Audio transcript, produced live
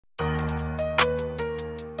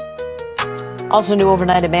Also new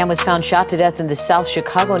overnight, a man was found shot to death in the South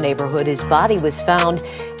Chicago neighborhood. His body was found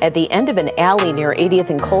at the end of an alley near 80th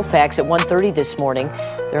and Colfax at 1:30 this morning.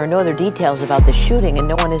 There are no other details about the shooting, and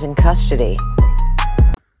no one is in custody.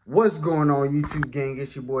 What's going on, YouTube gang?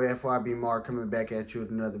 It's your boy FYB Marr coming back at you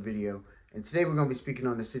with another video. And today we're going to be speaking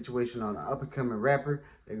on the situation on an up-and-coming rapper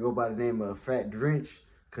that go by the name of Drench.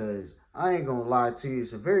 Because I ain't going to lie to you,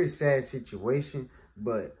 it's a very sad situation.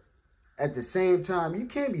 But at the same time, you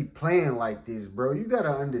can't be playing like this, bro. You got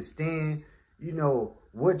to understand,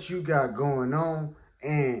 what you got going on.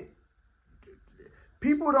 And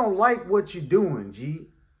people don't like what you're doing, G.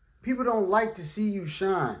 People don't like to see you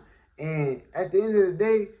shine. And at the end of the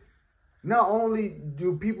day, not only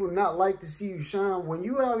do people not like to see you shine, when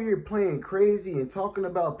you out here playing crazy and talking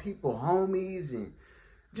about people, homies, and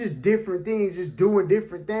just different things, just doing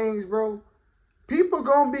different things, bro, people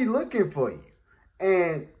gonna be looking for you.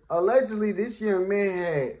 And allegedly, this young man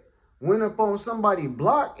had went up on somebody's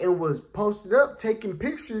block and was posted up taking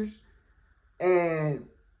pictures. And,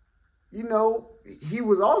 he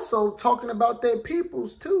was also talking about their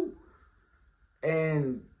peoples too.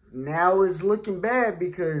 And now it's looking bad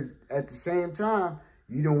because at the same time,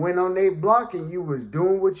 you done went on their block and you was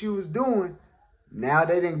doing what you was doing. Now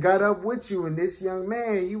they done got up with you, and this young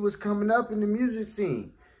man, he was coming up in the music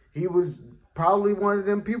scene. He was probably one of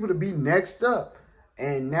them people to be next up.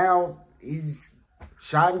 And now he's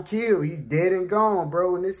shot and killed. He's dead and gone,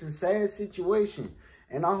 bro. And this is a sad situation.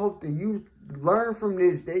 And I hope that you learn from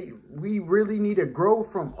this. We really need to grow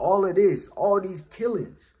from all of this, all these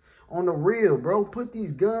killings. On the real, bro. Put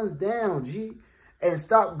these guns down, G. And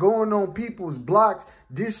stop going on people's blocks,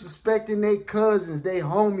 disrespecting their cousins, their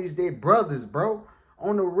homies, their brothers, bro.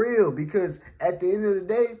 On the real. Because at the end of the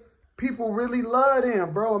day, people really love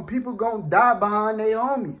them, bro. And people gonna die behind their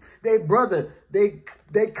homies, their brother,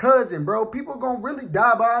 their cousin, bro. People gonna really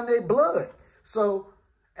die behind their blood. So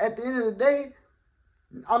at the end of the day,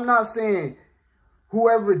 I'm not saying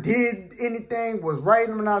whoever did anything was right.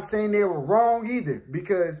 I'm not saying they were wrong either.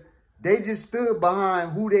 Because they just stood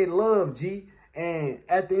behind who they love, G. And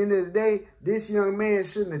at the end of the day, this young man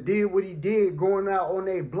shouldn't have did what he did going out on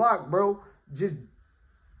their block, bro. Just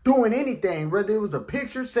doing anything, whether it was a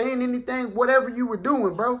picture, saying anything, whatever you were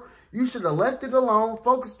doing, bro. You should have left it alone,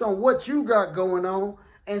 focused on what you got going on,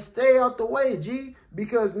 and stay out the way, G.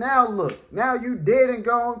 Because now, look, now you dead and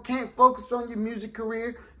gone, can't focus on your music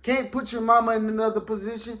career, can't put your mama in another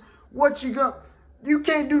position. What you got? You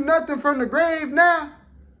can't do nothing from the grave now.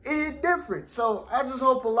 It's different. So I just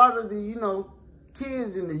hope a lot of the,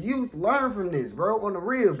 kids and the youth learn from this, bro, on the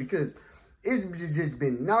real, because it's just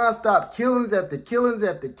been nonstop killings after killings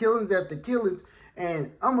after killings after killings.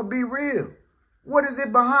 And I'm going to be real. What is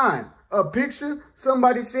it behind? A picture?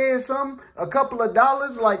 Somebody said something? A couple of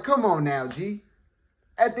dollars? Like, come on now, G.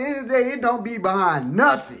 At the end of the day, it don't be behind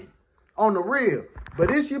nothing on the real. But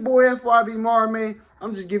it's your boy FYB Marr, man.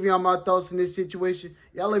 I'm just giving y'all my thoughts in this situation.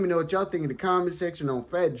 Y'all let me know what y'all think in the comment section on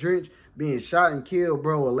Drench being shot and killed,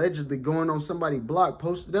 bro. Allegedly going on somebody's block,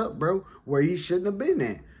 posted up, bro, where he shouldn't have been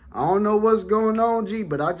at. I don't know what's going on, G,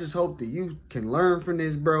 but I just hope that you can learn from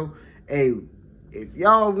this, bro. Hey, if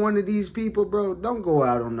y'all one of these people, bro, don't go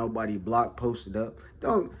out on nobody's block, posted up.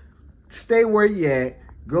 Don't stay where you at.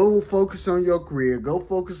 Go focus on your career. Go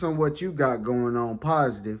focus on what you got going on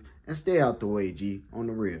positive. And stay out the way, G, on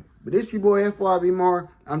the real. But it's your boy FYB Marr.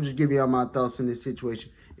 I'm just giving y'all my thoughts in this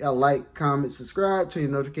situation. Y'all like, comment, subscribe, turn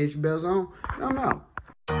your notification bells on, and I'm out.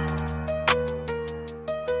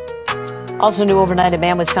 Also new overnight, a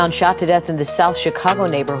man was found shot to death in the South Chicago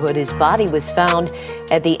neighborhood. His body was found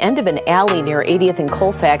at the end of an alley near 80th and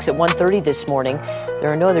Colfax at 1:30 this morning.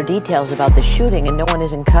 There are no other details about the shooting, and no one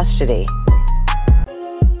is in custody.